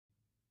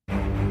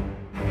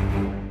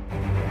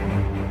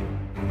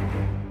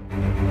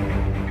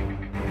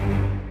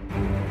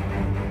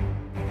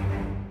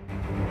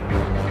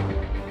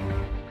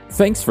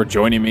Thanks for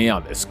joining me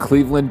on this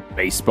Cleveland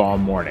baseball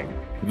morning.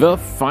 The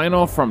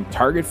final from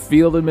Target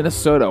Field in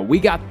Minnesota. We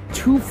got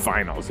two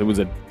finals. It was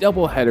a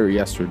doubleheader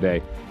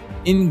yesterday.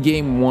 In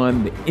Game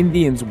 1, the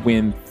Indians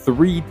win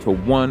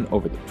 3-1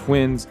 over the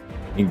Twins.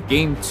 In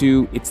Game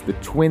 2, it's the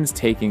Twins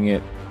taking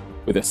it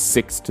with a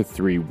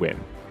 6-3 win.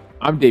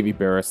 I'm Davey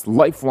Barris,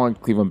 lifelong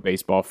Cleveland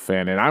baseball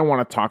fan, and I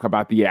want to talk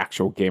about the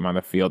actual game on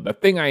the field, the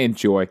thing I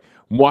enjoy,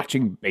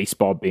 watching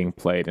baseball being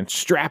played. And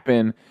strap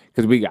in,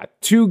 because we got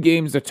two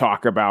games to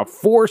talk about,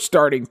 four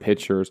starting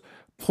pitchers,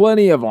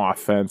 plenty of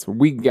offense.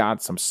 We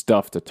got some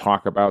stuff to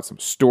talk about, some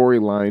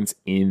storylines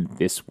in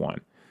this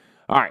one.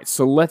 All right,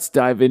 so let's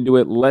dive into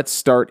it. Let's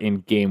start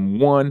in Game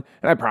 1.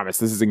 And I promise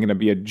this isn't going to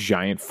be a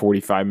giant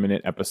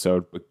 45-minute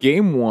episode, but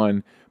Game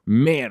 1,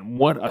 man,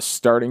 what a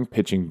starting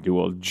pitching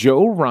duel.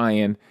 Joe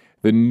Ryan,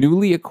 the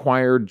newly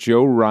acquired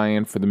Joe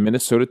Ryan for the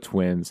Minnesota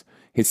Twins,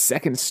 his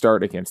second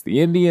start against the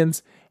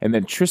Indians, and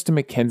then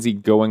Triston McKenzie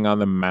going on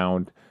the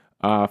mound,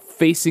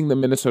 facing the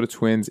Minnesota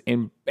Twins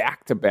in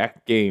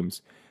back-to-back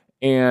games.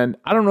 And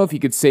I don't know if you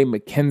could say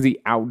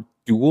McKenzie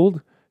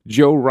out-dueled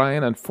Joe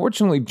Ryan.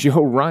 Unfortunately,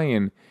 Joe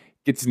Ryan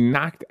gets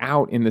knocked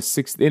out in the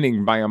sixth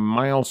inning by a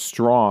Myles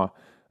Straw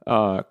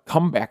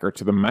comebacker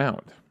to the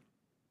mound.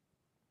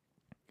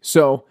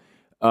 So,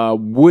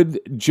 would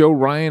Joe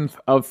Ryan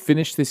have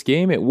finished this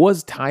game? It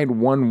was tied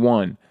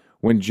 1-1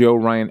 when Joe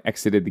Ryan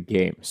exited the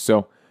game.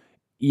 So,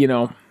 you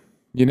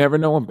never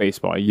know in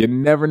baseball. You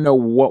never know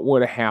what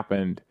would have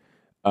happened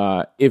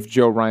if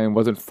Joe Ryan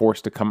wasn't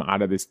forced to come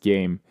out of this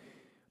game.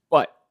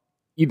 But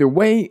either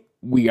way,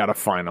 we got a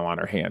final on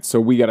our hands,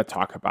 so we got to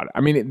talk about it. I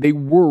mean, they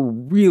were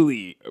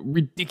really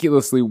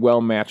ridiculously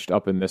well matched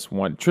up in this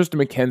one.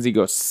 Triston McKenzie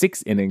goes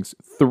 6 innings,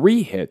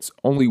 3 hits,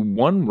 only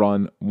 1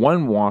 run,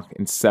 1 walk,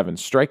 and 7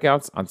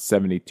 strikeouts on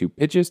 72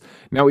 pitches.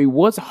 Now, he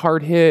was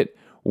hard hit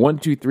 1,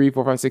 2, 3,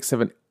 4, 5, 6,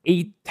 7,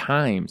 8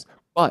 times,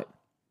 but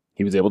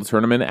he was able to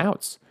turn them into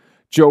outs.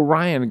 Joe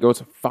Ryan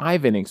goes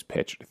 5 innings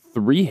pitched,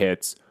 3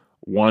 hits,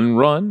 1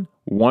 run,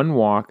 1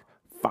 walk,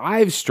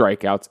 5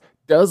 strikeouts,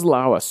 does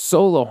allow a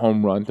solo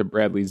home run to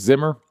Bradley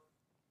Zimmer.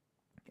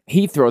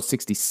 He throws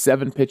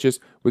 67 pitches,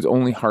 was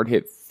only hard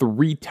hit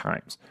 3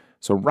 times.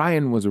 So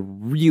Ryan was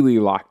really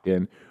locked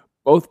in.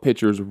 Both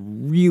pitchers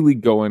really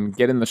going,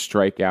 getting the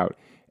strikeout.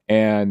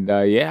 And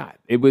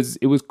it was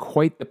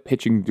quite the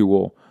pitching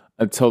duel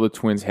until the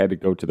Twins had to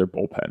go to their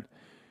bullpen.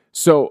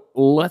 So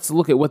let's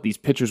look at what these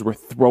pitchers were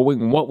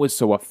throwing, what was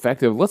so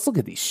effective. Let's look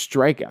at these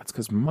strikeouts,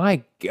 because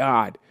my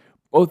God,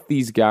 both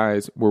these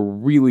guys were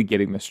really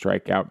getting the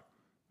strikeout.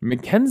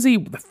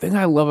 McKenzie, the thing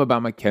I love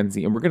about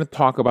McKenzie, and we're going to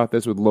talk about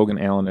this with Logan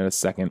Allen in a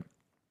second,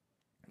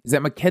 is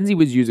that McKenzie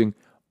was using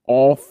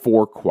all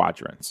 4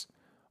 quadrants.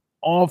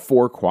 All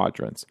 4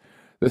 quadrants.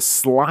 The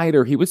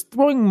slider, he was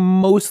throwing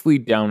mostly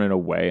down and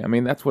away. I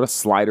mean, that's what a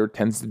slider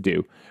tends to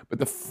do. But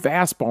the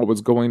fastball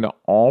was going to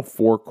all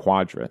 4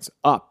 quadrants.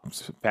 Up,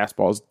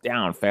 fastballs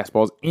down,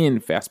 fastballs in,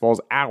 fastballs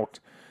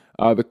out.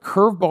 The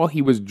curveball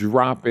he was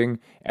dropping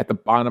at the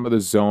bottom of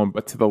the zone,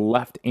 but to the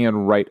left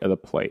and right of the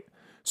plate.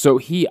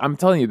 So I'm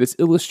telling you, this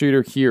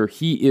illustrator here,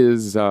 he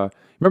is,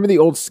 remember the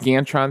old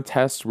Scantron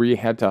test where you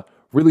had to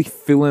really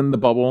fill in the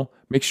bubble,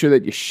 make sure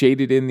that you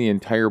shaded in the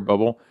entire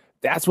bubble?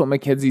 That's what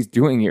McKenzie's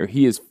doing here.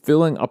 He is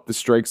filling up the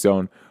strike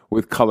zone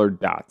with colored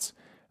dots,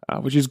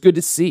 which is good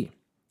to see.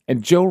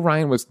 And Joe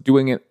Ryan was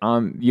doing it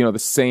on, the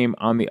same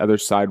on the other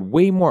side,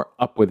 way more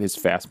up with his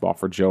fastball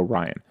for Joe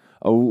Ryan.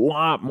 A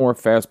lot more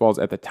fastballs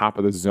at the top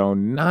of the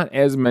zone, not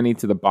as many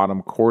to the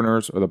bottom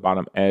corners or the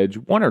bottom edge,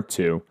 1 or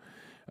 2.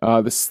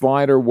 The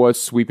slider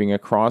was sweeping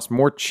across.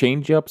 More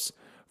changeups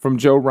from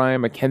Joe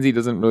Ryan. McKenzie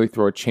doesn't really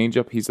throw a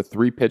changeup. He's a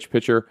 3-pitch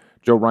pitcher.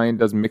 Joe Ryan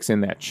does mix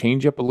in that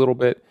changeup a little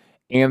bit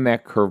and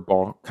that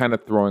curveball, kind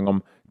of throwing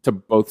them to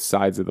both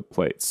sides of the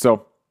plate.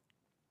 So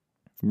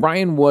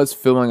Ryan was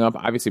filling up.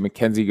 Obviously,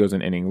 McKenzie goes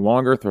an inning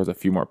longer, throws a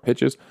few more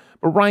pitches,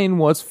 but Ryan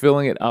was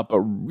filling it up, but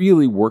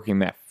really working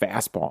that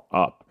fastball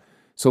up.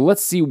 So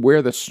let's see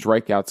where the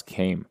strikeouts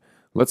came.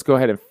 Let's go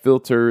ahead and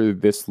filter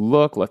this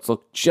look. Let's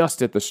look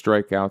just at the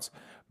strikeouts.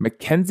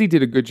 McKenzie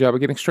did a good job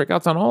of getting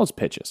strikeouts on all his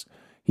pitches.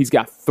 He's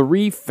got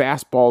 3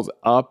 fastballs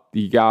up.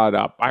 He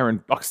got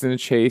Byron Buxton to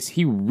chase.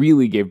 He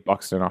really gave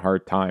Buxton a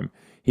hard time.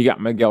 He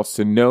got Miguel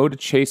Sano to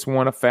chase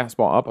one, a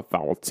fastball up, a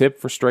foul tip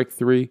for strike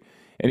 3.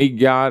 And he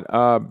got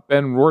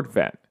Ben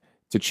Rortvedt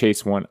to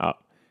chase one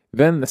up.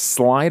 Then the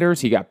sliders,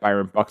 he got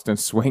Byron Buxton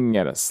swinging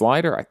at a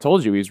slider. I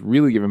told you he's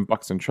really giving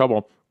Buxton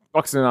trouble.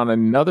 Buxton on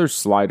another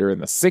slider in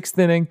the 6th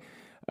inning.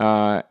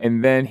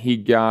 And then he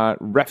got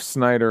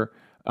Refsnyder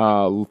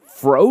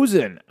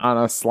frozen on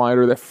a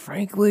slider that,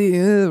 frankly,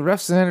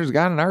 Refsnyder's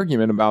got an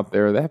argument about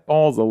there. That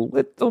ball's a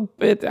little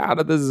bit out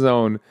of the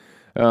zone.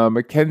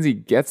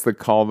 McKenzie gets the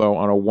call, though,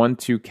 on a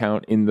 1-2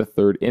 count in the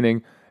 3rd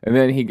inning. And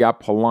then he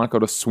got Polanco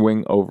to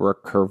swing over a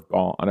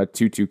curveball on a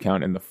 2-2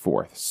 count in the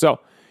 4th. So,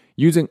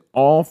 using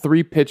all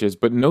 3 pitches,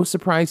 but no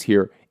surprise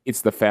here,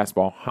 it's the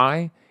fastball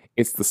high,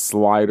 it's the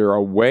slider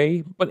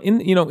away, but in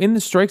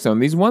the strike zone.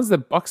 These ones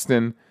that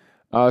Buxton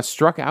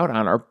struck out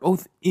on are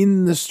both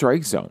in the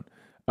strike zone.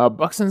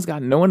 Buxton's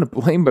got no one to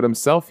blame but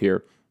himself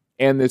here,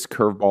 and this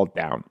curveball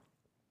down.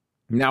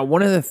 Now,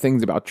 one of the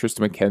things about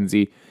Triston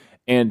McKenzie,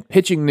 and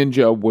Pitching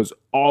Ninja was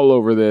all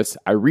over this.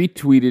 I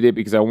retweeted it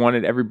because I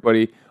wanted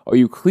everybody, all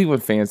you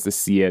Cleveland fans, to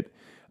see it,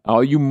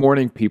 all you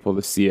morning people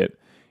to see it,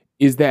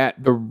 is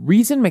that the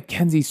reason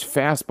McKenzie's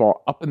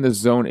fastball up in the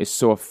zone is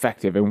so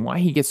effective and why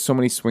he gets so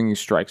many swinging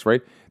strikes,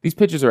 right? These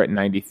pitches are at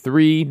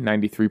 93,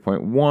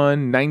 93.1,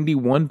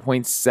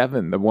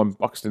 91.7, the one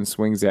Buxton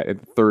swings at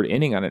the third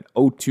inning on an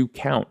 0-2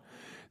 count.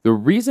 The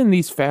reason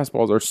these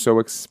fastballs are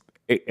so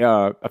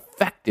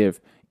effective,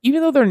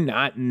 even though they're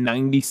not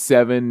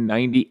 97,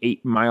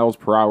 98 miles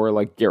per hour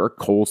like Garrett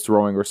Cole's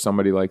throwing or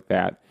somebody like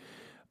that,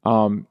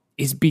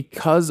 is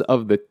because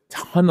of the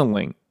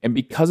tunneling and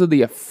because of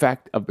the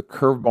effect of the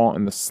curveball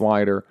and the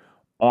slider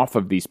off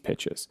of these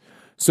pitches.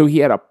 So he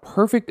had a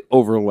perfect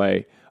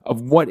overlay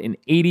of what an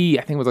 80,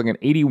 I think it was like an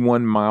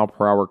 81 mile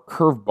per hour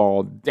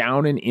curveball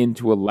down and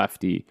into a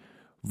lefty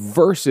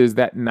versus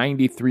that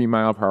 93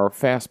 mile per hour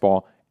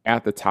fastball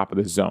at the top of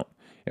the zone.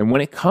 And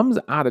when it comes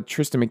out of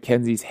Triston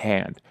McKenzie's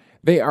hand,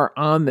 they are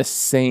on the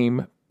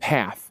same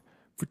path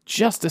for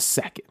just a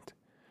second.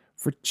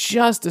 For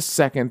just a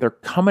second, they're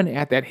coming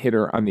at that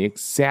hitter on the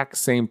exact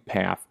same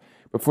path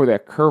before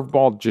that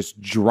curveball just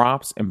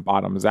drops and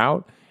bottoms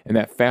out, and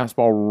that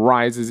fastball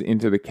rises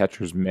into the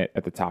catcher's mitt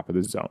at the top of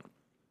the zone.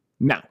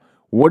 Now,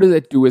 what does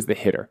it do as the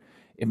hitter?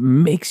 It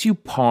makes you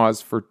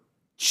pause for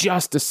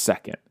just a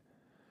second.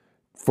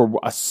 For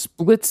a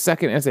split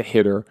second as a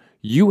hitter,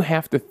 you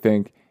have to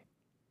think,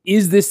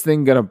 is this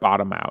thing going to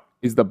bottom out?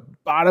 Is the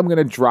bottom going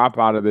to drop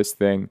out of this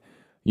thing?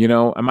 You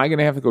know, am I going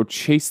to have to go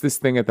chase this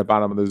thing at the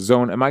bottom of the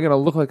zone? Am I going to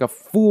look like a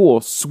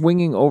fool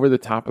swinging over the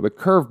top of the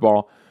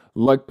curveball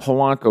like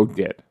Polanco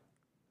did?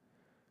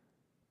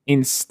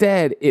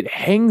 Instead, it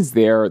hangs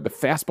there, the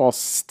fastball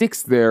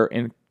sticks there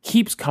and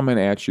keeps coming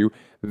at you.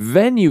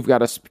 Then you've got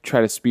to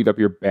try to speed up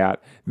your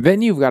bat.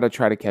 Then you've got to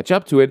try to catch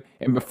up to it.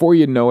 And before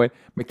you know it,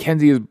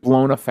 McKenzie has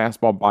blown a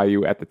fastball by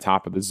you at the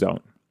top of the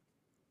zone.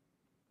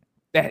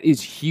 That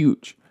is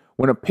huge.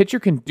 When a pitcher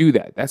can do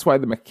that, that's why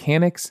the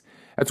mechanics,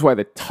 that's why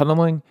the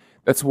tunneling,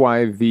 that's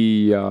why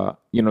the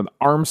the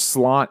arm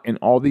slot and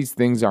all these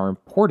things are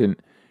important,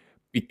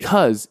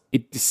 because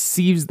it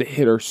deceives the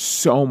hitter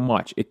so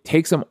much. It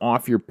takes them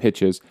off your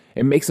pitches.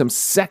 It makes them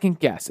second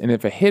guess. And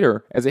if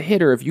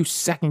if you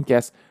second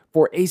guess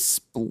for a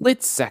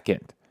split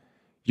second,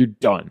 you're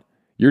done.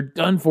 You're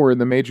done for in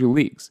the major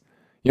leagues.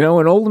 You know,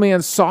 an old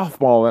man's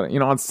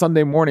softball, on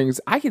Sunday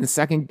mornings, I can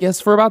second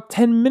guess for about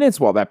 10 minutes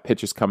while that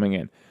pitch is coming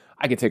in.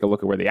 I can take a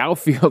look at where the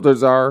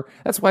outfielders are.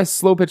 That's why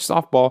slow pitch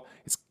softball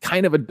is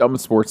kind of a dumb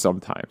sport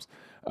sometimes.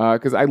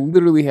 Because I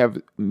literally have,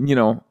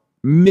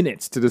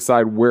 minutes to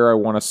decide where I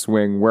want to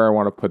swing, where I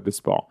want to put this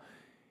ball.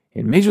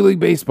 In Major League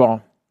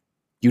Baseball,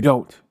 you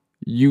don't.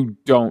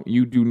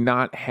 You do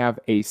not have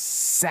a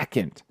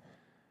second.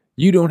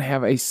 You don't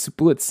have a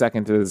split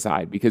second to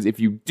decide, because if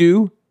you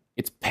do,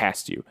 it's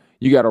past you.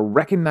 You got to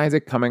recognize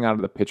it coming out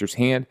of the pitcher's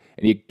hand,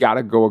 and you got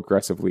to go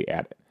aggressively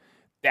at it.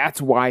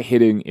 That's why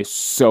hitting is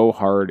so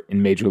hard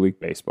in Major League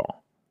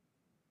Baseball.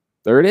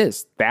 There it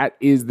is. That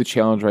is the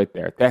challenge right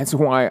there. That's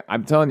why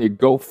I'm telling you,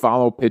 go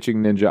follow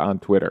Pitching Ninja on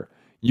Twitter.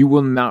 You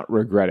will not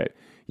regret it.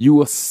 You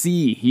will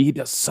see he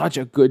does such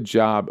a good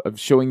job of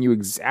showing you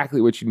exactly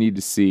what you need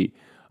to see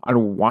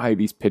on why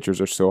these pitchers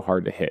are so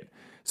hard to hit.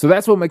 So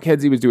that's what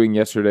McKenzie was doing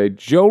yesterday.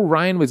 Joe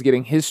Ryan was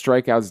getting his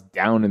strikeouts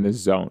down in the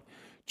zone.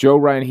 Joe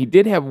Ryan, he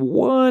did have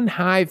one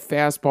high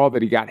fastball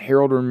that he got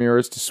Harold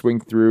Ramirez to swing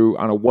through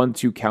on a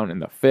 1-2 count in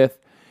the fifth.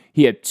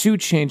 He had two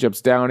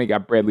changeups down. He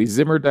got Bradley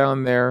Zimmer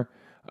down there.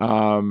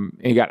 And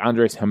he got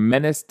Andres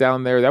Jimenez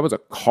down there. That was a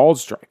called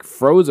strike.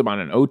 Froze him on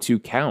an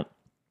 0-2 count.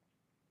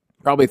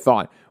 Probably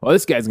thought, well,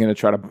 this guy's going to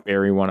try to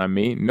bury one on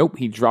me. Nope,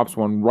 he drops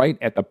one right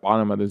at the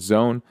bottom of the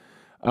zone.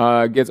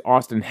 Gets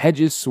Austin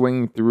Hedges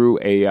swinging through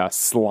a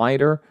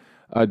slider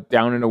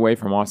down and away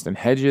from Austin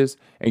Hedges,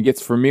 and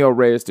gets Franmil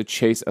Reyes to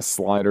chase a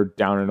slider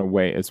down and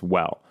away as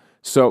well.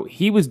 So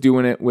he was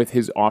doing it with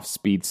his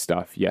off-speed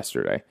stuff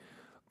yesterday.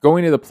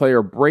 Going to the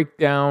player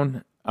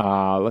breakdown,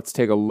 let's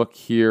take a look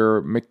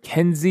here.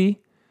 McKenzie,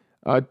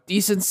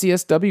 decent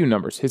CSW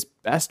numbers. His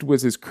best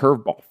was his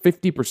curveball,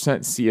 50%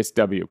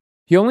 CSW.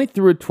 He only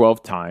threw it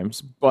 12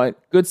 times,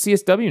 but good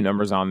CSW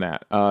numbers on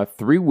that.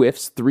 3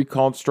 whiffs, 3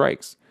 called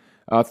strikes.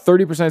 30%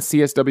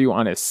 CSW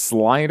on his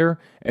slider,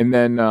 and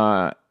then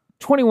 21%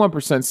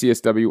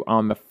 CSW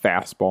on the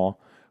fastball.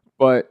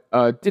 But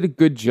did a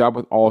good job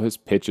with all his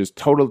pitches.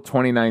 Total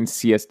 29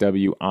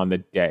 CSW on the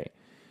day.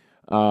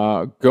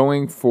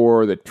 Going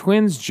for the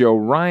Twins, Joe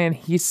Ryan,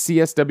 his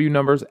CSW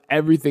numbers,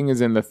 everything is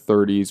in the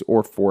 30s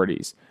or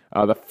 40s.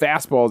 The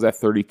fastball is at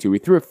 32. He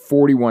threw it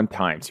 41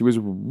 times. He was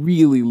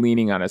really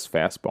leaning on his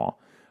fastball.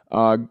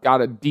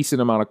 Got a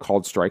decent amount of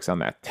called strikes on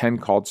that, 10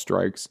 called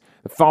strikes.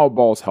 The foul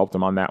balls helped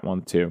him on that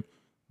one too.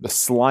 The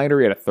slider,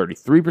 he had a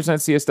 33%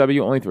 CSW,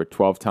 only threw it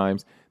 12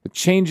 times. The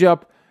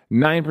changeup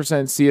 9%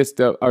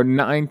 CSW, or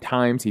 9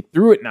 times. He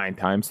threw it 9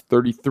 times,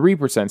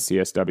 33%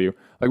 CSW.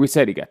 Like we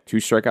said, he got 2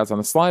 strikeouts on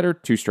the slider,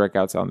 2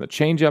 strikeouts on the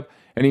changeup,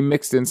 and he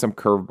mixed in some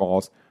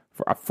curveballs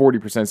for a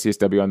 40%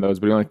 CSW on those,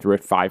 but he only threw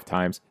it 5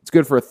 times. It's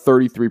good for a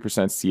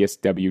 33%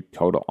 CSW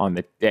total on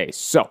the day.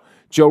 So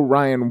Joe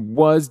Ryan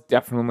was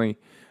definitely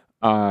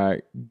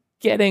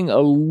getting a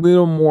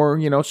little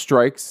more,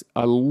 strikes,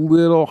 a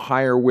little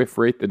higher whiff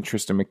rate than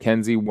Triston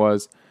McKenzie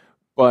was.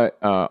 But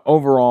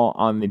overall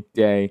on the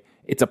day,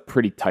 it's a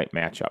pretty tight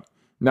matchup.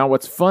 Now,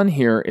 what's fun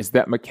here is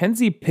that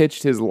McKenzie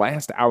pitched his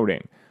last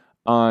outing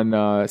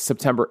on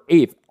September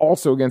 8th,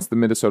 also against the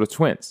Minnesota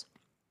Twins.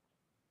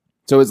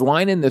 So his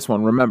line in this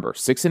one, remember,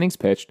 6 innings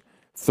pitched,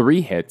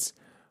 3 hits,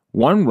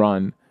 1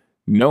 run,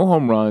 no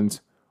home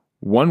runs,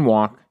 1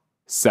 walk,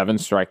 7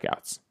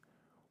 strikeouts.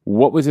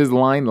 What was his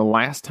line the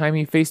last time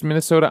he faced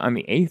Minnesota on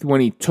the 8th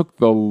when he took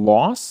the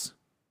loss?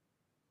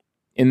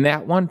 In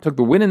that one, took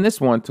the win in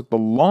this one, took the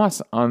loss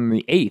on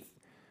the 8th.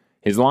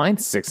 His line,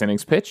 6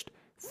 innings pitched,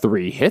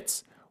 3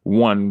 hits,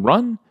 1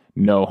 run,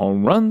 no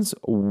home runs,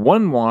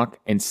 1 walk,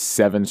 and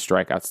 7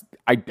 strikeouts.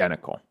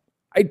 Identical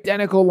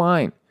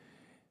line.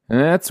 And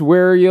that's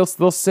where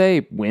they'll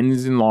say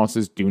wins and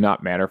losses do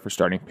not matter for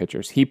starting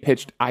pitchers. He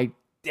pitched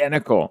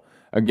identical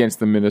against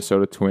the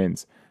Minnesota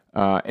Twins.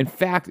 In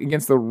fact,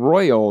 against the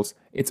Royals,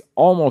 it's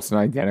almost an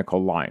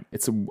identical line.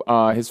 It's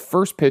his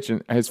first pitch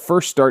and his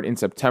first start in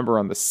September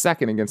on the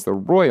 2nd against the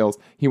Royals.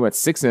 He went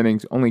 6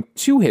 innings, only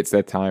 2 hits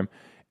that time,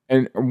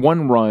 and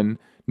 1 run,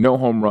 no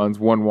home runs,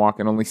 1 walk,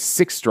 and only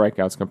 6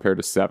 strikeouts compared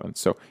to 7.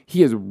 So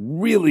he has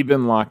really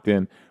been locked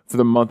in for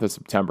the month of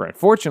September.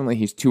 Unfortunately,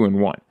 he's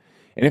 2-1.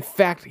 And in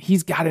fact,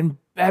 he's gotten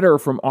better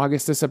from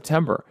August to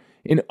September.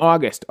 In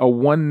August, a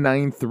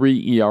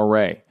 1.93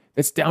 ERA.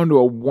 That's down to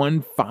a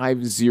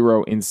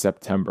 1.50 in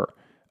September.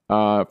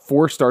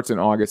 4 starts in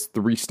August,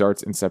 3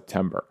 starts in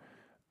September.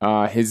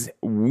 His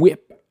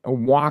whip,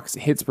 walks,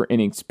 hits per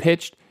innings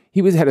pitched,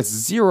 he was at a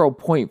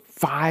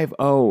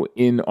 0.50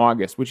 in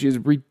August, which is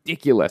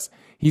ridiculous.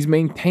 He's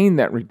maintained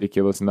that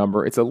ridiculous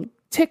number. It's a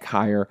tick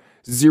higher,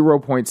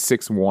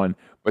 0.61,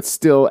 but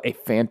still a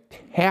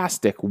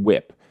fantastic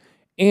whip.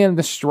 And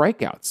the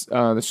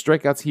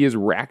strikeouts, he is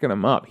racking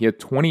them up. He had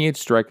 28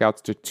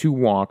 strikeouts to 2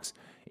 walks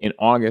in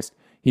August.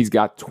 He's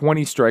got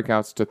 20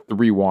 strikeouts to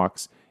 3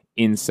 walks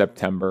in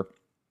September.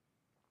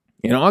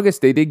 In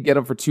August, they did get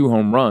him for 2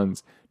 home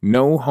runs.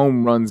 No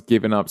home runs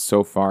given up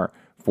so far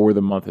for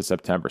the month of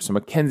September. So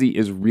McKenzie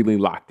is really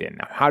locked in.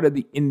 Now, how did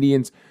the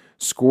Indians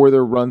score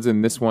their runs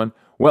in this one?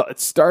 Well,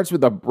 it starts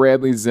with a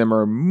Bradley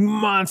Zimmer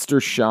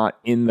monster shot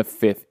in the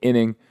 5th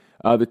inning.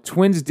 The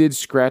Twins did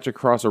scratch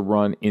across a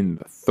run in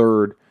the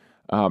 3rd.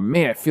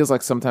 Man, it feels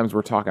like sometimes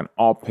we're talking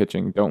all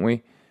pitching, don't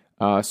we?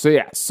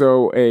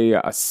 So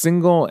a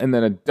single and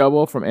then a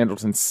double from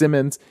Andrelton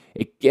Simmons.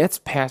 It gets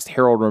past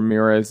Harold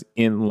Ramirez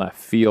in left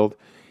field.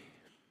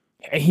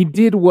 He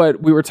did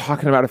what we were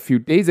talking about a few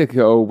days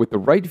ago with the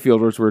right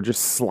fielders, where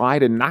just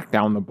slide and knock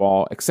down the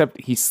ball,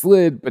 except he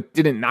slid but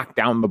didn't knock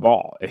down the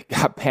ball. It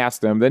got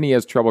past him. Then he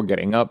has trouble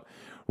getting up.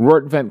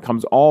 Rortvedt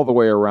comes all the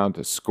way around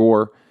to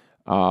score.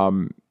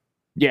 Simmons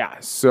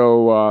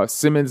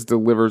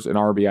delivers an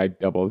RBI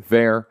double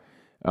there.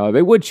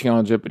 They would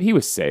challenge it, but he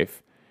was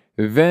safe.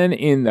 Then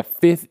in the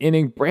 5th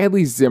inning,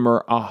 Bradley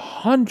Zimmer,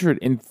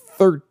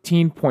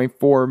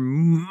 113.4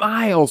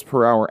 miles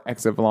per hour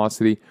exit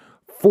velocity,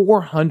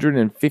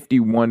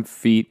 451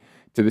 feet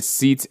to the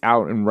seats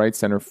out in right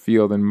center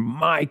field. And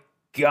my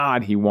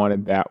God, he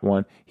wanted that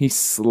one. He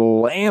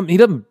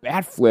doesn't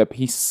bat flip,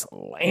 he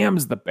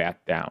slams the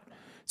bat down.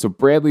 So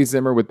Bradley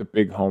Zimmer with the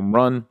big home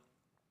run.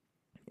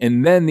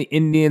 And then the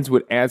Indians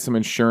would add some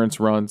insurance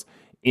runs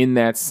in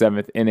that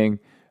 7th inning.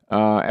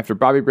 After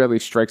Bobby Bradley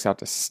strikes out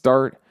to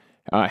start,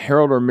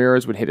 Harold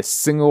Ramirez would hit a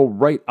single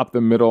right up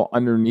the middle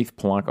underneath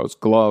Polanco's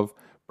glove.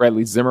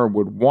 Bradley Zimmer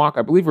would walk.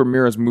 I believe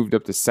Ramirez moved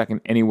up to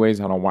second anyways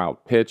on a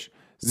wild pitch.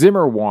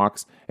 Zimmer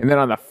walks, and then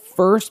on the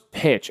first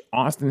pitch,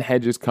 Austin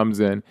Hedges comes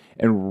in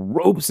and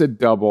ropes a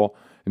double,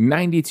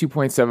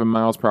 92.7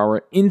 miles per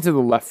hour into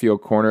the left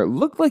field corner. It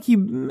looked like he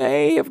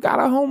may have got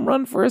a home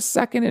run for a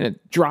second, and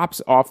it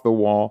drops off the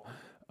wall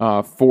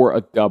for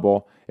a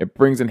double. It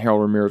brings in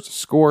Harold Ramirez to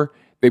score.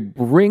 They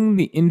bring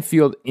the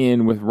infield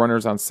in with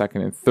runners on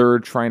second and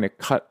third, trying to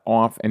cut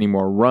off any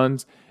more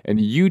runs. And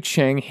Yu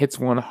Chang hits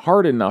one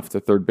hard enough to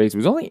third base. It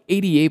was only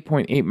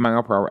 88.8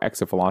 mile per hour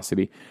exit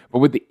velocity. But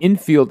with the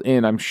infield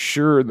in, I'm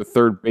sure the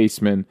third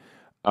baseman,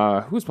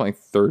 who was playing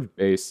third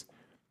base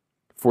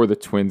for the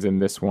Twins in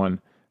this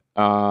one,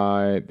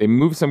 they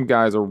moved some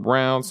guys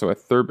around. So at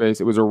third base,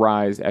 it was a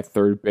rise at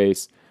third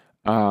base.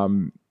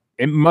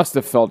 It must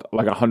have felt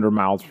like 100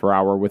 miles per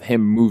hour with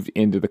him moved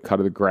into the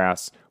cut of the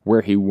grass where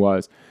he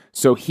was.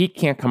 So he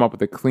can't come up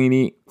with it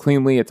cleanly.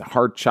 It's a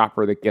hard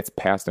chopper that gets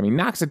past him. He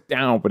knocks it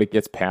down, but it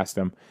gets past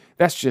him.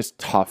 That's just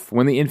tough.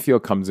 When the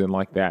infield comes in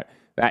like that,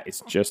 that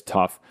is just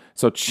tough.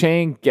 So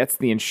Chang gets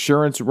the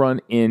insurance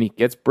run in. He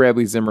gets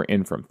Bradley Zimmer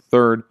in from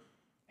third.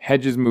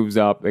 Hedges moves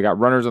up. They got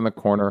runners on the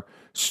corner.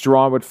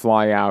 Straw would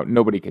fly out.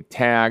 Nobody could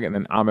tag. And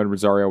then Ahmed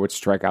Rosario would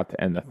strike out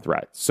to end the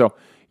threat. So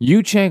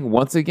Yu Chang,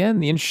 once again,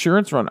 the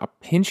insurance run, a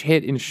pinch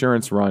hit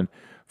insurance run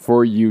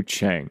for Yu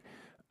Chang.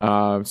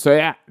 So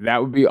yeah,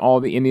 that would be all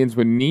the Indians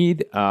would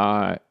need.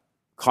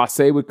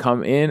 Clase would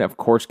come in, of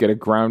course, get a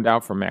ground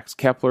out from Max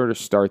Kepler to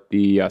start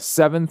the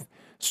seventh,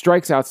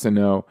 strikes out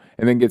Sano,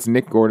 and then gets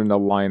Nick Gordon to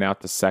line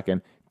out the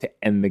second to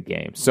end the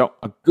game. So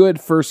a good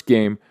first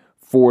game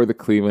for the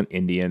Cleveland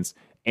Indians.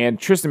 And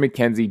Triston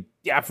McKenzie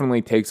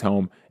definitely takes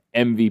home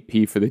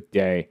MVP for the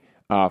day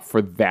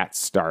for that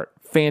start.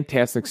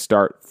 Fantastic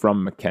start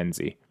from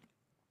McKenzie.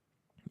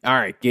 All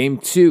right, game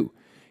two.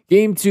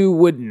 Game two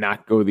would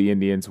not go the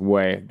Indians'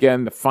 way.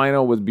 Again, the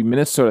final would be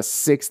Minnesota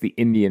 6, the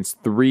Indians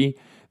 3.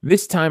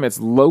 This time it's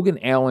Logan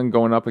Allen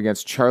going up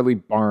against Charlie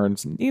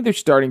Barnes. Neither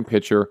starting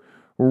pitcher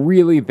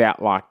really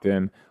that locked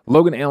in.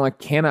 Logan Allen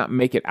cannot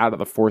make it out of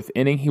the fourth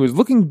inning. He was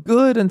looking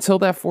good until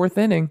that fourth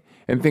inning,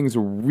 and things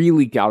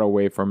really got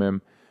away from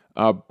him.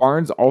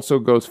 Barnes also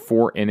goes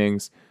 4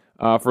 innings.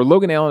 For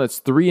Logan Allen, it's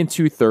 3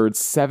 2/3,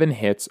 7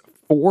 hits,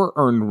 4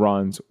 earned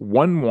runs,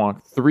 1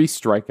 walk, 3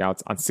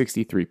 strikeouts on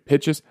 63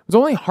 pitches. It was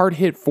only hard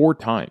hit 4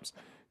 times.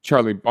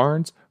 Charlie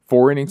Barnes,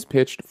 4 innings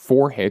pitched,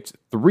 4 hits,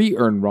 3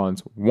 earned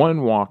runs,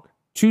 1 walk,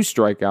 2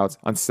 strikeouts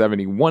on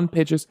 71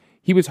 pitches.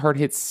 He was hard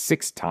hit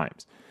 6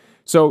 times.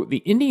 So the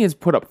Indians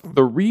put up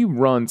 3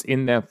 runs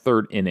in that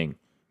third inning.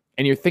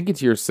 And you're thinking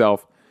to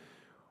yourself,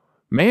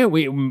 man,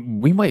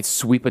 we might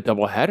sweep a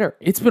doubleheader.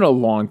 It's been a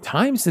long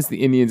time since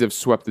the Indians have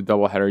swept a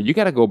doubleheader. You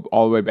got to go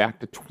all the way back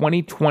to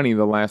 2020,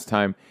 the last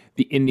time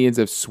the Indians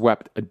have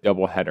swept a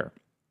doubleheader.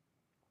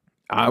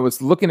 I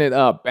was looking it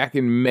up back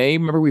in May.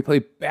 Remember, we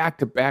played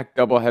back-to-back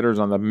doubleheaders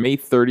on the May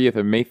 30th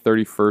and May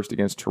 31st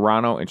against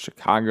Toronto and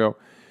Chicago.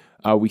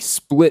 We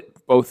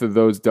split both of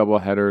those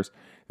doubleheaders.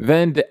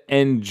 Then to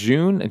end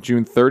June, on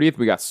June 30th,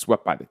 we got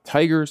swept by the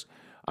Tigers.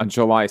 On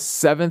July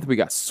 7th, we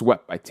got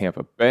swept by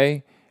Tampa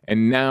Bay.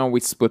 And now we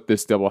split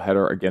this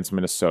doubleheader against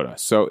Minnesota.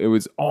 So it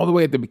was all the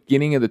way at the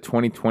beginning of the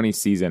 2020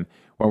 season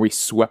when we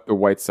swept the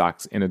White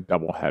Sox in a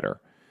doubleheader.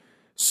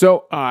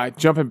 So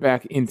jumping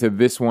back into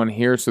this one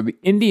here. So the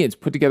Indians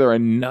put together a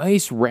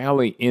nice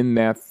rally in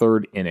that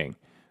third inning.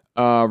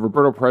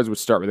 Roberto Perez would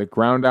start with a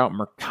ground out.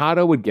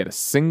 Mercado would get a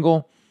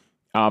single.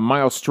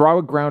 Miles Straw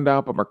would ground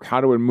out, but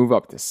Mercado would move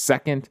up to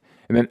second.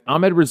 And then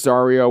Ahmed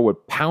Rosario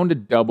would pound a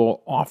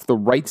double off the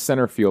right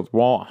center field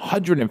wall,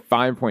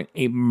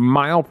 105.8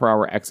 mile per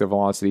hour exit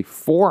velocity,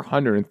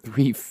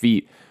 403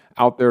 feet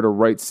out there to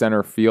right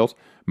center field.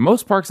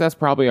 Most parks, that's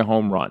probably a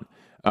home run,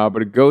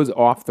 but it goes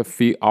off the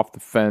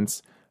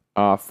fence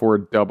for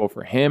a double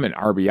for him, an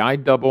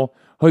RBI double.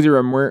 Jose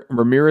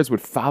Ramirez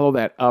would follow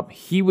that up.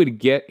 He would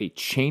get a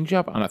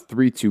changeup on a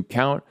 3-2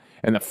 count.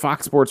 And the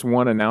Fox Sports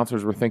 1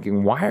 announcers were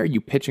thinking, why are you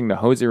pitching to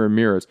Jose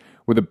Ramirez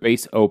with a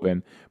base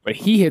open? But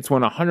he hits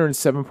one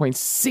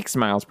 107.6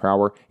 miles per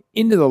hour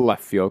into the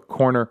left field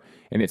corner,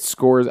 and it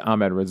scores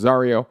Ahmed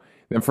Rosario.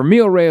 Then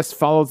Franmil Reyes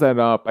follows that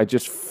up by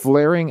just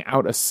flaring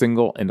out a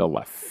single into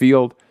left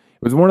field.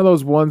 It was one of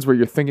those ones where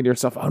you're thinking to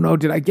yourself, oh no,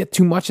 did I get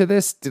too much of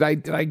this? Did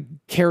I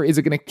carry? Is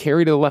it going to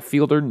carry to the left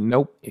fielder?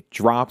 Nope, it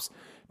drops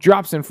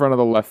in front of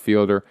the left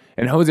fielder,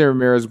 and Jose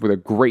Ramirez with a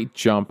great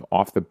jump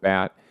off the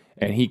bat,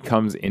 and he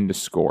comes in to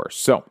score.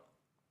 So,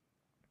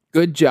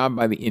 good job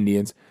by the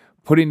Indians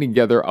putting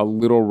together a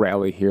little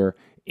rally here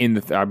in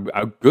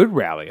a good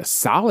rally, a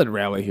solid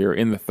rally here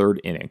in the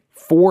third inning.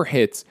 4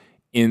 hits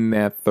in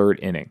that third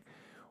inning.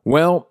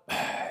 Well,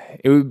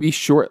 it would be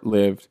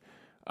short-lived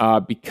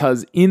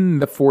because in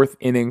the fourth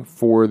inning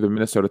for the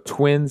Minnesota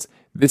Twins,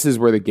 this is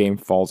where the game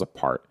falls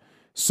apart.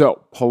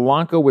 So,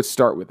 Polanco would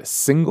start with a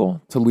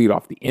single to lead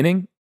off the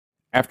inning.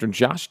 After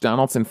Josh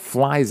Donaldson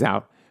flies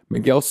out,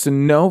 Miguel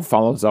Sano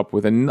follows up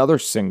with another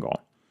single.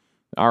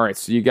 All right,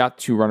 so you got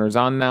 2 runners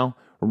on now.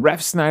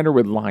 Ref Snyder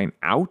would line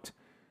out,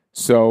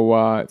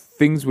 so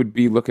things would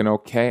be looking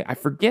okay. I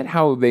forget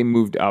how they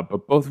moved up,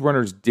 but both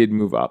runners did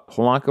move up.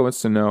 Polanco and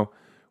Sano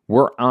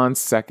were on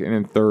second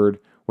and third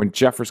when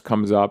Jeffers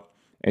comes up,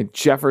 and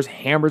Jeffers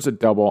hammers a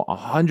double,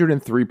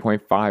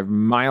 103.5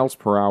 miles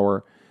per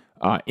hour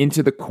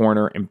into the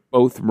corner, and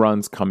both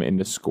runs come in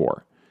to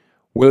score.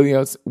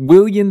 Willians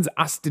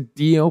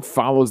Astudillo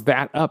follows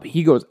that up.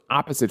 He goes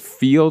opposite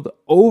field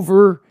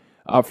over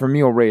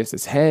Franmil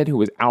Reyes' head, who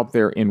was out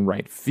there in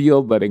right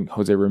field, letting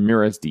Jose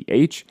Ramirez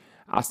DH.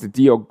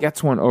 Astudillo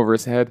gets one over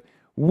his head.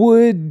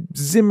 Would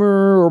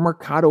Zimmer or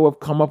Mercado have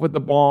come up with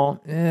the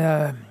ball?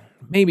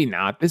 Maybe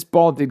not. This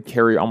ball did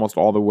carry almost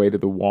all the way to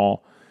the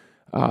wall.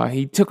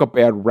 He took a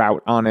bad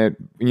route on it,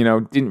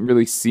 didn't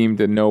really seem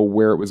to know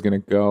where it was going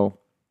to go.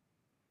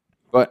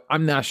 But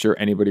I'm not sure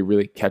anybody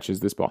really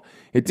catches this ball.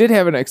 It did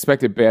have an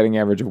expected batting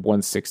average of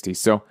 160,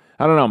 so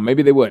I don't know.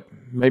 Maybe they would.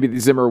 Maybe the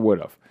Zimmer would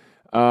have.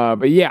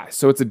 But yeah,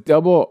 so it's a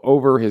double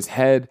over his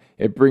head.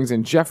 It brings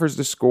in Jeffers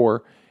to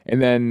score,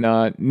 and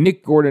then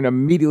Nick Gordon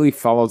immediately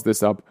follows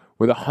this up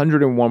with a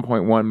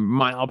 101.1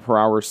 mile per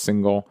hour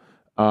single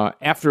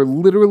after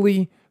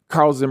literally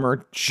Carl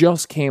Zimmer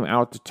just came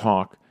out to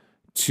talk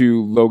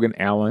to Logan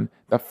Allen.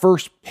 The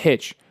first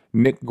pitch,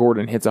 Nick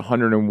Gordon hits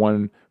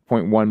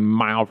 101.1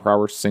 mile per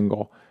hour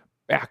single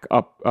back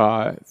up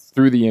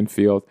through the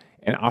infield,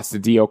 and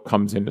Astudillo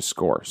comes in to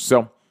score.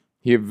 So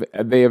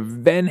they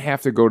then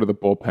have to go to the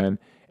bullpen,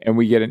 and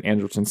we get an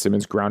Andrelton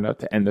Simmons ground out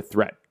to end the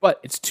threat. But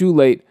it's too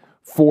late.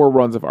 4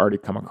 runs have already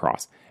come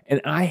across.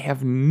 And I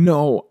have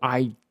no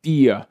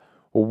idea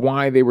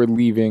why they were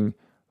leaving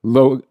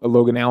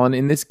Logan Allen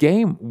in this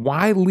game.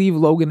 Why leave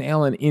Logan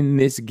Allen in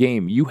this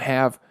game? You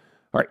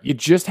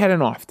just had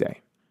an off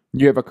day.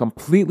 You have a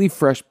completely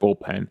fresh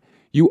bullpen.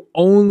 You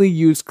only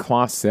used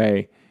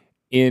Clase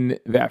in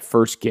that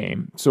first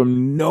game, so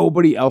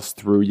nobody else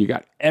threw. You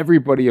got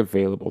everybody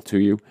available to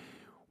you.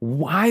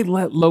 Why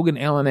let Logan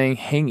Allen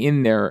hang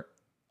in there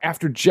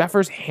after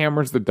Jeffers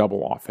hammers the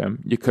double off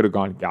him? You could have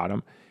gone and got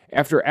him.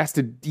 After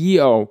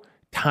Astudillo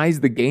ties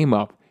the game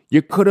up,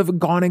 you could have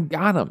gone and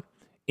got him.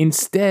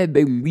 Instead,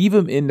 they leave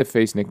him in to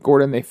face Nick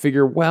Gordon. They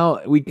figure,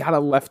 well, we got a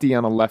lefty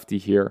on a lefty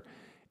here.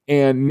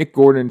 And Nick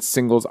Gordon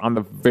singles on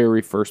the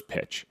very first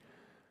pitch.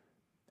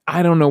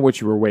 I don't know what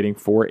you were waiting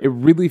for. It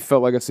really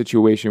felt like a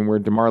situation where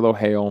DeMarlo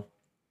Hale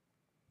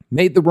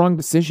made the wrong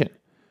decision.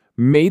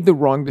 Made the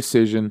wrong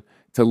decision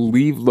to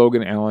leave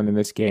Logan Allen in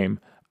this game.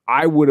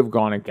 I would have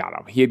gone and got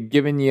him. He had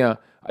given you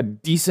a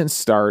decent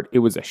start. It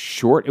was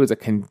a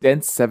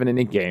condensed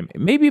 7-inning game.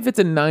 Maybe if it's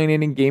a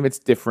 9-inning game, it's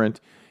different.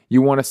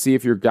 You want to see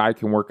if your guy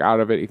can work out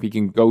of it, if he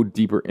can go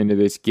deeper into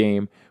this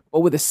game. But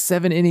with a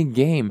 7-inning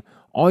game,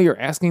 all you're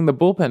asking the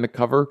bullpen to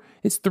cover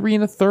is 3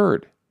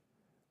 1/3.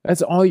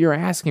 That's all you're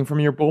asking from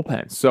your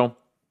bullpen. So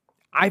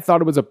I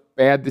thought it was a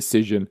bad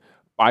decision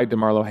by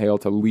DeMarlo Hale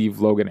to leave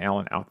Logan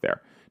Allen out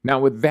there. Now,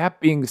 with that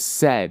being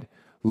said,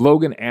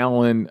 Logan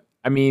Allen,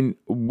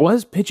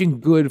 was pitching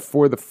good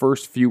for the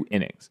first few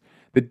innings.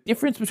 The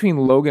difference between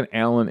Logan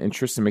Allen and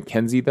Triston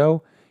McKenzie,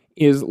 though,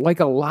 is like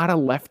a lot of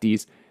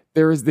lefties,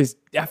 there is this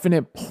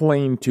definite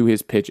plane to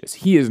his pitches.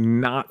 He is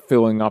not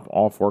filling up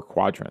all 4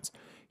 quadrants.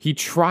 He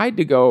tried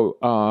to go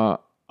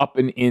up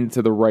and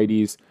into the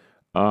righties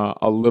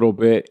a little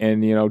bit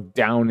and,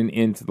 down and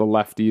into the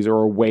lefties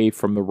or away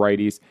from the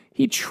righties.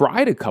 He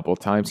tried a couple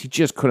times. He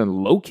just couldn't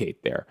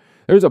locate there.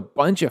 There's a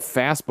bunch of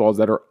fastballs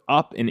that are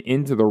up and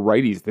into the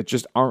righties that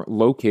just aren't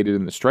located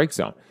in the strike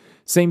zone.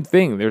 Same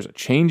thing. There's a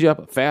changeup,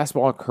 a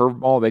fastball, a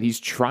curveball that he's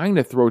trying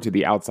to throw to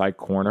the outside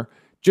corner.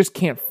 Just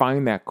can't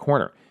find that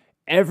corner.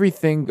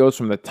 Everything goes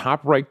from the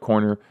top right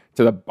corner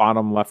to the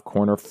bottom left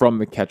corner from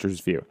the catcher's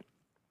view.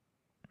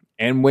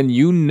 And when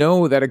you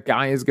know that a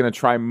guy is going to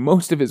try,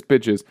 most of his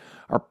pitches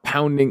are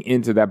pounding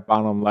into that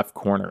bottom left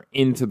corner,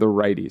 into the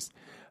righties.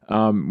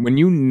 When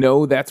you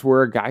know that's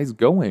where a guy's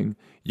going,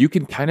 you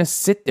can kind of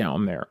sit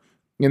down there.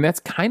 And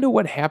that's kind of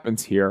what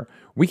happens here.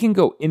 We can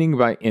go inning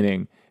by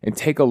inning and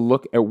take a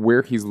look at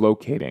where he's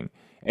locating.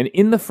 And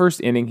in the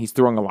first inning, he's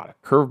throwing a lot of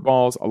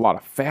curveballs, a lot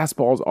of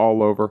fastballs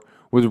all over.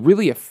 Was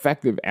really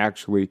effective,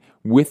 actually,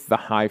 with the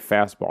high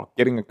fastball,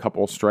 getting a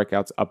couple of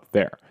strikeouts up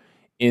there.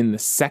 In the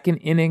second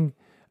inning,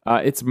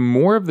 it's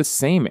more of the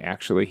same,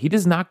 actually. He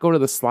does not go to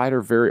the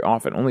slider very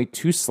often. Only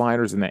 2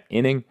 sliders in that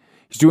inning.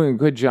 He's doing a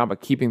good job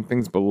of keeping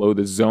things below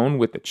the zone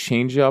with the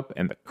changeup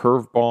and the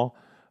curveball.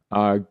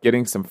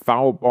 Getting some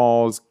foul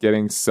balls,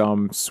 getting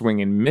some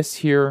swing and miss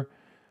here.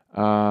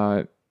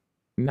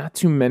 Not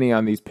too many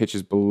on these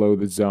pitches below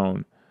the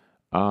zone.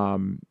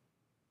 Throwing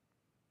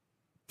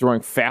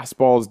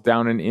fastballs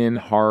down and in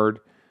hard.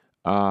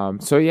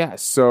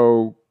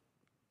 So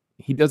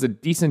he does a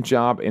decent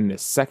job in the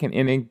second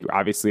inning.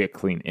 Obviously a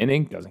clean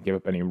inning, doesn't give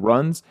up any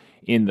runs.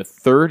 In the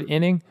third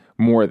inning,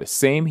 more of the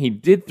same. He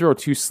did throw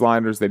 2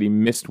 sliders that he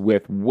missed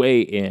with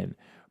way in,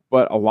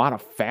 but a lot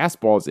of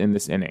fastballs in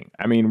this inning.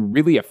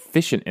 Really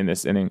efficient in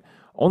this inning.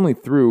 Only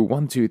threw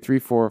 1, 2, 3,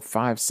 4,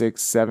 5,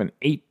 6, 7,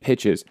 8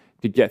 pitches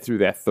to get through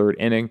that third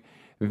inning.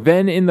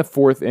 Then in the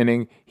fourth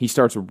inning, he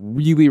starts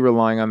really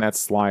relying on that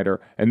slider,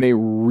 and they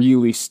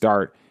really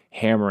start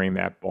hammering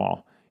that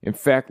ball. In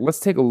fact, let's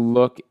take a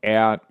look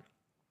at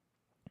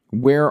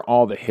where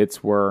all the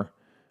hits were.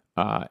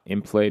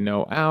 In play,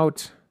 no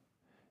out,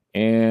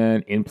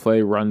 and in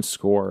play, run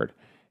scored.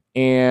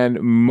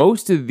 And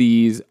most of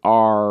these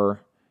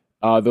are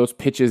those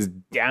pitches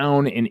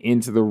down and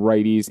into the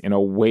righties and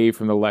away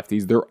from the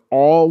lefties. They're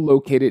all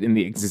located in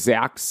the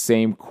exact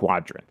same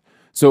quadrant.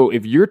 So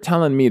if you're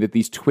telling me that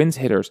these Twins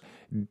hitters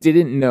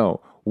didn't know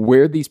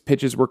where these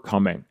pitches were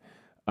coming,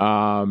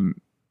 the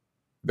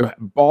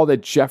ball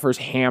that Jeffers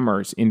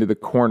hammers into the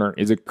corner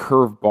is a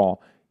curveball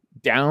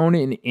down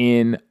and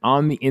in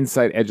on the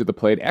inside edge of the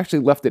plate. Actually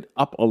left it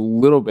up a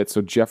little bit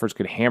so Jeffers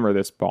could hammer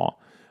this ball.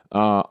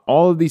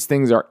 All of these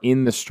things are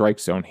in the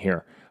strike zone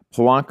here.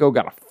 Polanco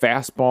got a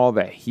fastball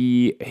that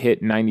he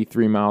hit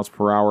 93 miles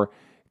per hour.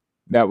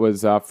 That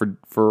was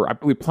for I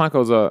believe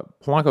Polanco's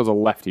a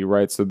lefty,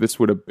 right? So this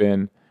would have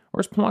been, or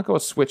is Polanco a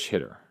switch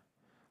hitter?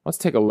 Let's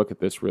take a look at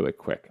this really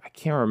quick. I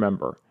can't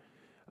remember.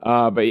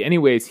 But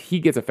anyways, he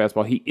gets a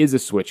fastball. He is a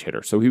switch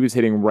hitter, so he was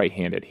hitting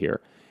right-handed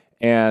here.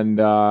 And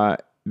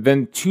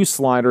then 2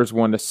 sliders,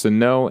 1 to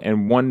Sano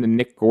and 1 to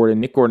Nick Gordon.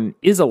 Nick Gordon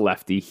is a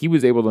lefty.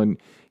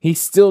 He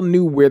still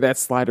knew where that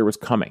slider was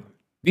coming.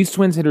 These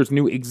Twins hitters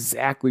knew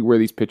exactly where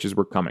these pitches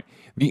were coming.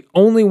 The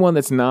only one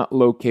that's not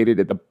located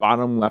at the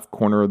bottom left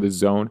corner of the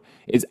zone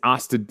is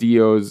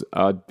Astudillo's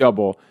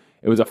double.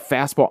 It was a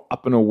fastball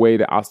up and away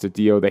to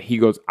Astudillo that he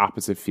goes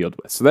opposite field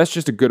with. So that's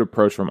just a good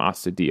approach from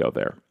Astudillo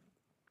there.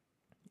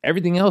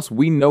 Everything else,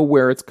 we know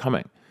where it's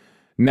coming.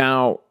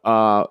 Now,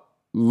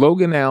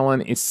 Logan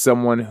Allen is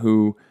someone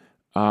who,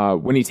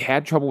 when he's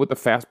had trouble with the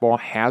fastball,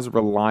 has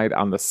relied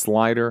on the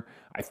slider.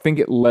 I think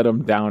it let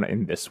him down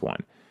in this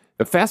one.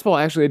 The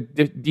fastball actually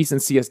had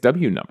decent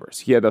CSW numbers.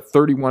 He had a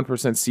 31%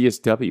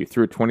 CSW,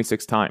 threw it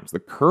 26 times. The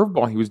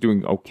curveball he was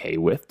doing okay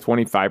with,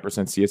 25%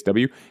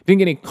 CSW. Didn't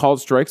get any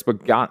called strikes,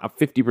 but got a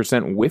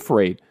 50% whiff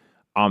rate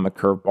on the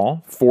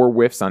curveball. 4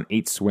 whiffs on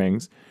 8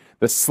 swings.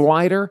 The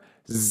slider,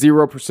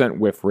 0%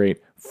 whiff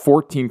rate,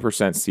 14%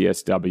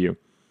 CSW.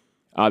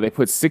 They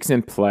put 6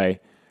 in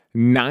play.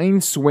 9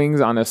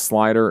 swings on a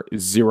slider,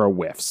 0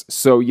 whiffs.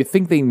 So you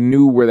think they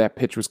knew where that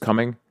pitch was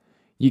coming?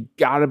 You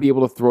got to be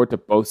able to throw it to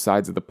both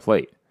sides of the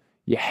plate.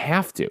 You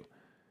have to.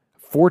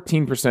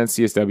 14%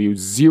 CSW,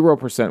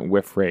 0%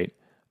 whiff rate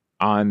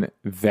on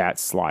that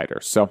slider.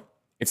 So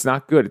it's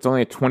not good. It's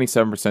only a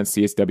 27%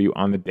 CSW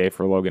on the day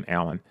for Logan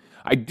Allen.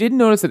 I did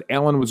notice that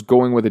Allen was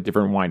going with a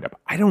different windup.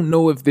 I don't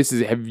know if this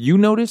is... Have you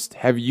noticed?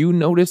 Have you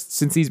noticed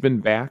since he's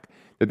been back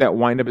that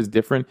windup is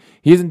different?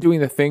 He isn't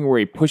doing the thing where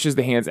he pushes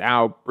the hands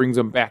out, brings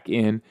them back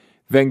in,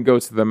 then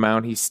goes to the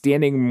mound. He's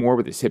standing more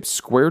with his hips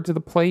squared to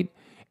the plate,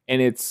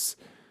 and it's...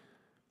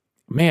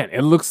 Man,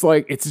 it looks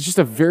like it's just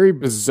a very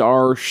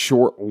bizarre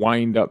short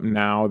windup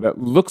now that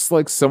looks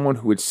like someone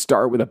who would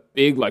start with a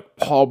big, like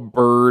Paul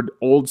Bird,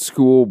 old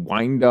school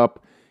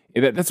windup.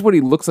 That's what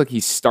he looks like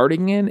he's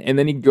starting in, and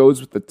then he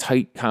goes with the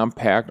tight,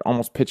 compact,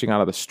 almost pitching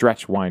out of the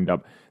stretch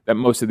windup that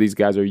most of these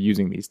guys are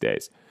using these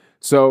days.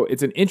 So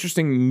it's an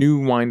interesting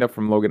new windup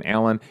from Logan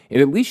Allen.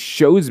 It at least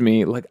shows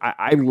me, like,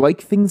 I like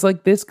things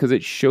like this because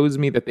it shows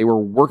me that they were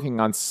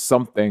working on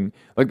something.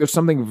 Like there's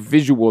something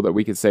visual that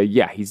we could say,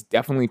 yeah, he's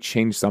definitely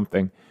changed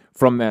something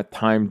from that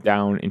time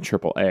down in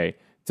AAA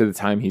to the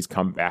time he's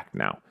come back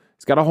now.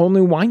 He's got a whole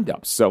new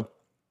windup. So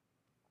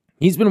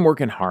he's been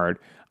working hard.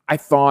 I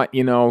thought,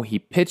 he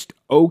pitched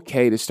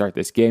okay to start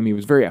this game. He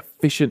was very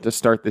efficient to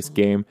start this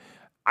game.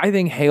 I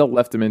think Hale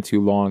left him in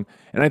too long.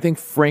 And I think,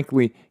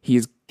 frankly,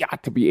 he's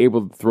got to be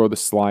able to throw the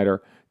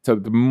slider to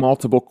the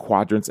multiple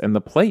quadrants and the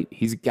plate.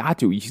 He's got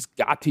to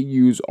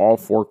use all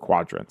 4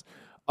 quadrants.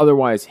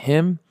 Otherwise,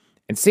 him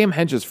and Sam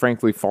Hentges,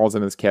 frankly, falls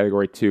into this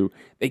category too.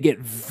 They get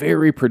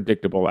very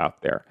predictable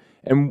out there.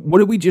 And what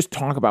did we just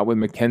talk about with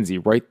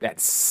McKenzie, right? That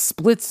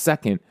split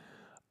second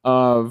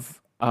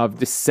of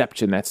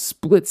deception, that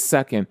split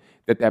second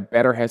that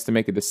batter has to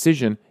make a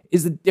decision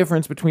is the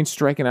difference between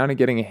striking out and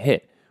getting a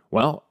hit.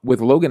 Well,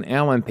 with Logan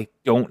Allen, they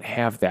don't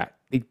have that.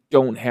 They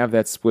don't have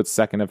that split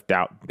second of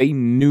doubt. They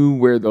knew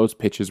where those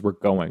pitches were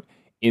going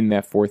in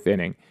that 4th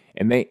inning,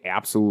 and they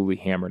absolutely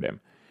hammered him.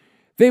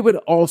 They would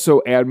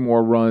also add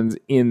more runs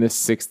in the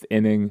 6th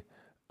inning.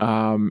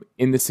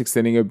 In the 6th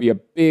inning, it would be a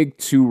big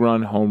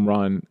 2-run home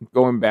run.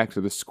 Going back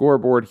to the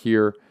scoreboard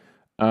here,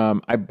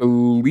 I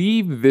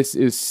believe this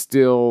is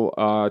still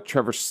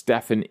Trevor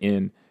Stephan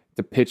in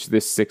to pitch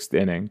this 6th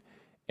inning.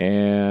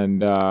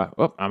 And,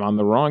 I'm on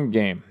the wrong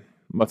game.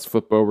 Let's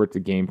flip over to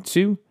game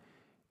 2.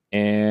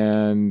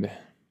 And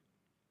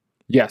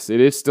yes, it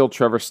is still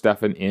Trevor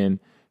Stephan in,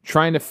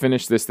 trying to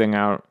finish this thing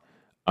out.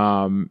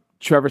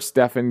 Trevor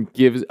Stephan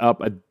gives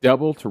up a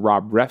double to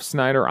Rob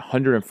Refsnyder,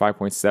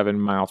 105.7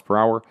 miles per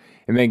hour,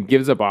 and then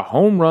gives up a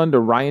home run to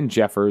Ryan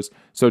Jeffers.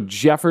 So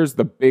Jeffers,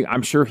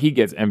 I'm sure he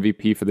gets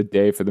MVP for the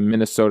day for the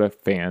Minnesota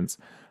fans.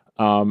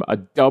 A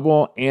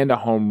double and a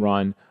home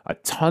run, a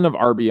ton of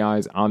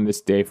RBIs on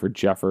this day for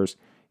Jeffers.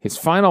 His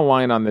final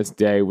line on this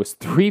day was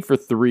 3 for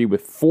 3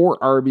 with 4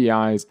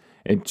 RBIs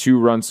and 2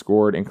 runs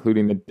scored,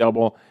 including the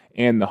double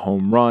and the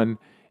home run.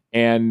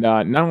 And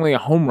not only a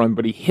home run,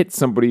 but he hit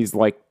somebody's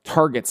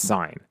target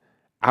sign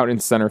out in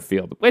center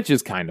field, which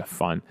is kind of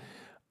fun.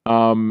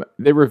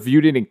 They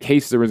reviewed it in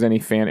case there was any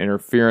fan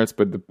interference,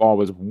 but the ball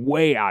was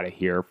way out of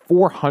here,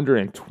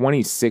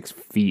 426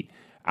 feet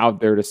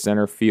out there to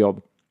center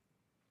field.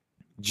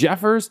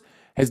 Jeffers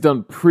has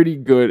done pretty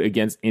good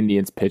against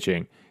Indians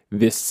pitching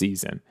this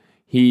season.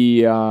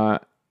 He's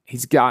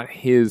got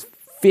his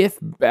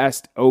 5th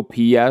best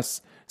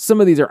OPS. Some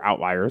of these are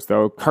outliers,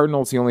 though.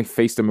 Cardinals, he only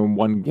faced them in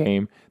 1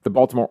 game. The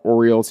Baltimore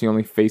Orioles, he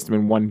only faced them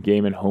in 1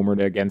 game and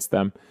homered against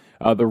them.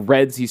 The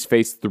Reds, he's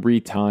faced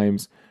 3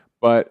 times.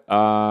 But,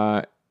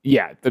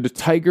 the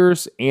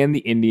Tigers and the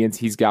Indians,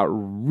 he's got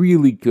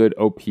really good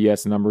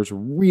OPS numbers,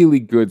 really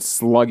good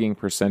slugging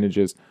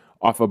percentages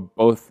off of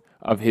both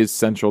of his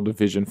Central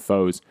Division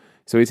foes.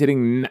 So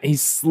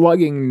he's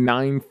slugging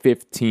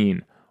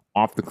 .915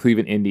 off the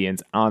Cleveland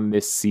Indians on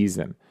this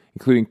season,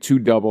 including 2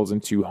 doubles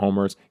and 2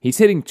 homers. He's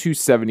hitting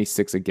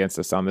 .276 against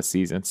us on the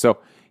season. So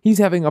he's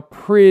having a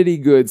pretty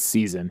good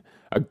season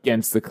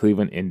against the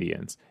Cleveland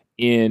Indians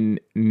in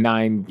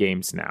 9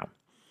 games now.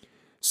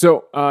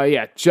 So,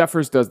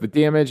 Jeffers does the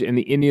damage, and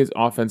the Indians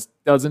offense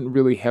doesn't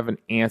really have an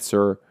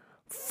answer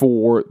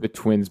for the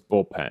Twins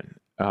bullpen.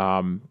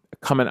 A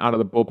coming out of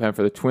the bullpen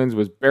for the Twins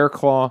was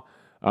Bearclaw,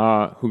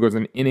 who goes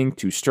an inning,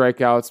 2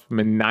 strikeouts.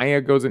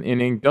 Manaea goes an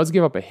inning, does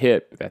give up a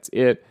hit, but that's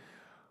it.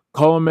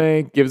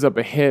 Colome gives up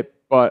a hit,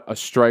 but a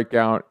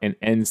strikeout, and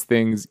ends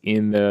things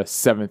in the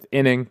 7th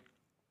inning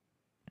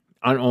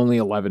on only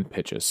 11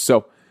 pitches.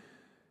 So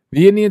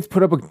the Indians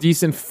put up a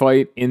decent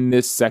fight in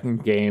this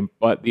second game,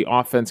 but the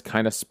offense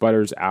kind of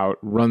sputters out,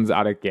 runs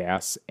out of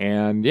gas.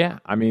 And yeah,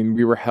 I mean,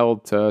 we were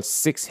held to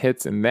 6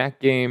 hits in that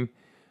game.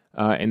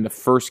 In the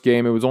first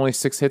game, it was only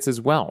 6 hits as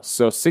well.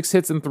 So 6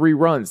 hits and 3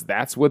 runs.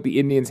 That's what the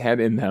Indians had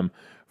in them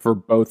for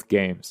both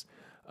games.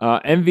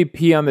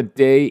 MVP on the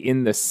day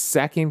in the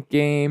second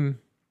game.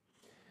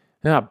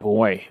 Oh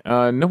boy,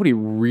 nobody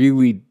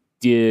really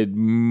did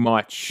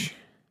much.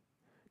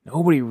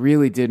 Nobody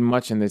really did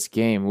much in this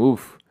game.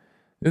 Oof.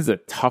 This is a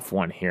tough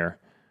one here.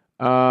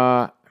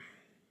 I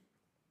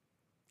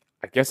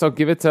guess I'll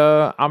give it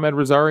to Ahmed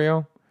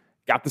Rosario.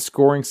 Got the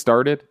scoring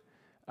started.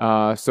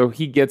 So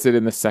he gets it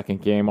in the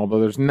second game, although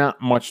there's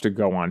not much to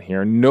go on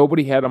here.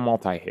 Nobody had a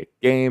multi-hit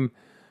game.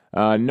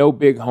 No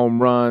big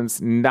home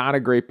runs. Not a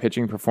great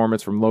pitching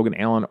performance from Logan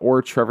Allen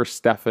or Trevor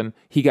Stephan.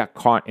 He got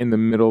caught in the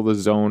middle of the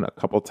zone a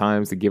couple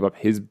times to give up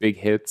his big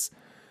hits.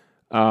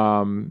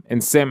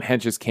 And Sam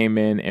Hentges came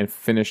in and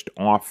finished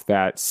off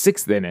that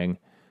 6th inning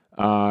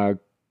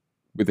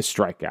with a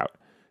strikeout.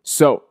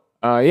 So,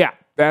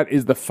 that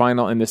is the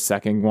final in the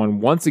second one.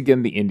 Once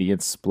again, the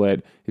Indians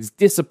split. It's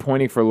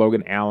disappointing for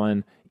Logan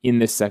Allen in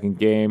this second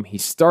game. He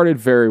started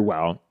very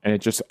well, and it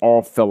just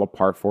all fell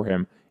apart for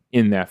him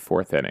in that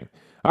 4th inning.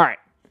 All right,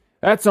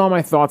 that's all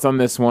my thoughts on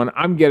this one.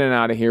 I'm getting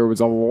out of here. It was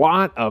a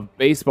lot of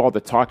baseball to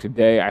talk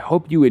today. I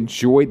hope you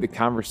enjoyed the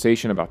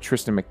conversation about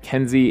Triston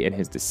McKenzie and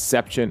his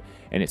deception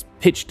and his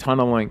pitch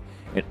tunneling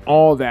and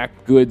all that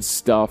good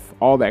stuff,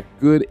 all that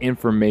good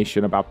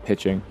information about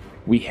pitching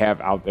we have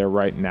out there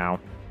right now.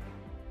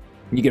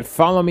 You can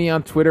follow me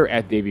on Twitter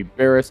at Davey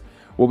Berris.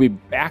 We'll be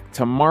back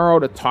tomorrow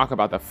to talk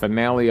about the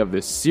finale of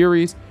this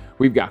series.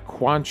 We've got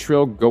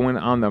Quantrill going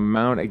on the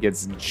mound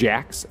against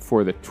Jax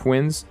for the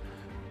Twins.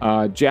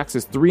 Jax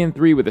is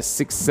 3-3 with a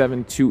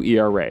 6.72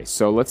 ERA.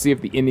 So let's see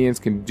if the Indians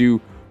can do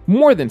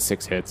more than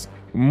 6 hits,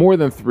 more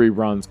than 3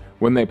 runs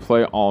when they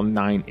play all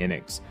 9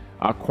 innings.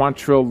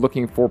 Quantrill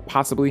looking for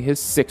possibly his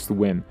 6th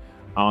win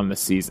on the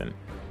season.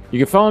 You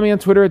can follow me on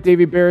Twitter at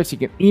Davey Berris. You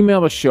can email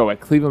the show at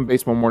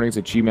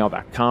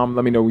clevelandbaseballmornings@gmail.com.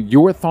 Let me know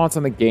your thoughts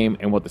on the game,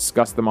 and we'll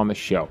discuss them on the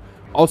show.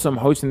 Also, I'm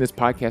hosting this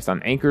podcast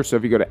on Anchor, so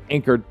if you go to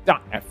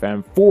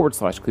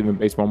anchor.fm/Cleveland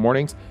Baseball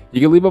Mornings,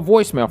 you can leave a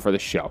voicemail for the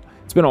show.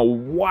 It's been a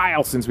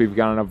while since we've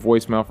gotten a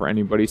voicemail for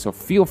anybody, so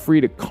feel free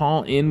to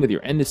call in with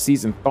your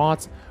end-of-season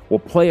thoughts. We'll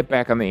play it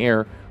back on the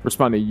air,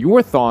 respond to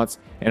your thoughts,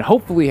 and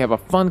hopefully have a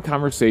fun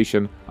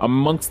conversation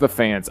amongst the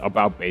fans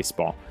about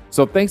baseball.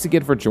 So thanks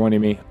again for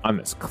joining me on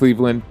this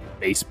Cleveland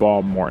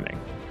Baseball Morning.